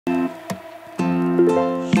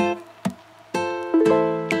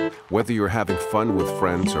Whether you're having fun with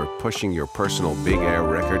friends or pushing your personal big air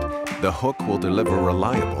record, the Hook will deliver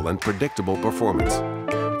reliable and predictable performance.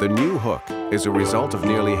 The new Hook is a result of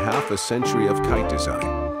nearly half a century of kite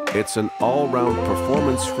design. It's an all-round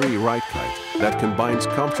performance-free ride kite that combines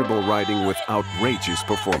comfortable riding with outrageous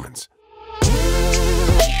performance.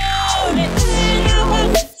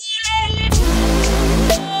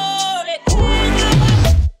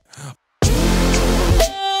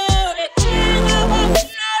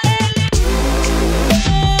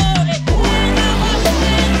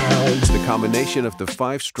 The combination of the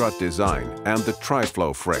 5-strut design and the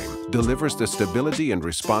tri-flow frame delivers the stability and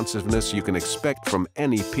responsiveness you can expect from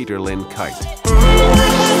any Peter Lynn kite.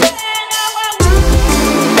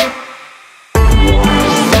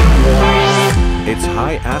 Its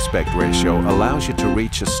high aspect ratio allows you to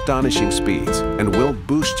reach astonishing speeds and will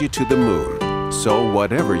boost you to the moon. So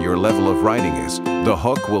whatever your level of riding is, the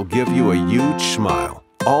Hook will give you a huge smile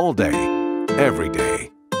all day, every day.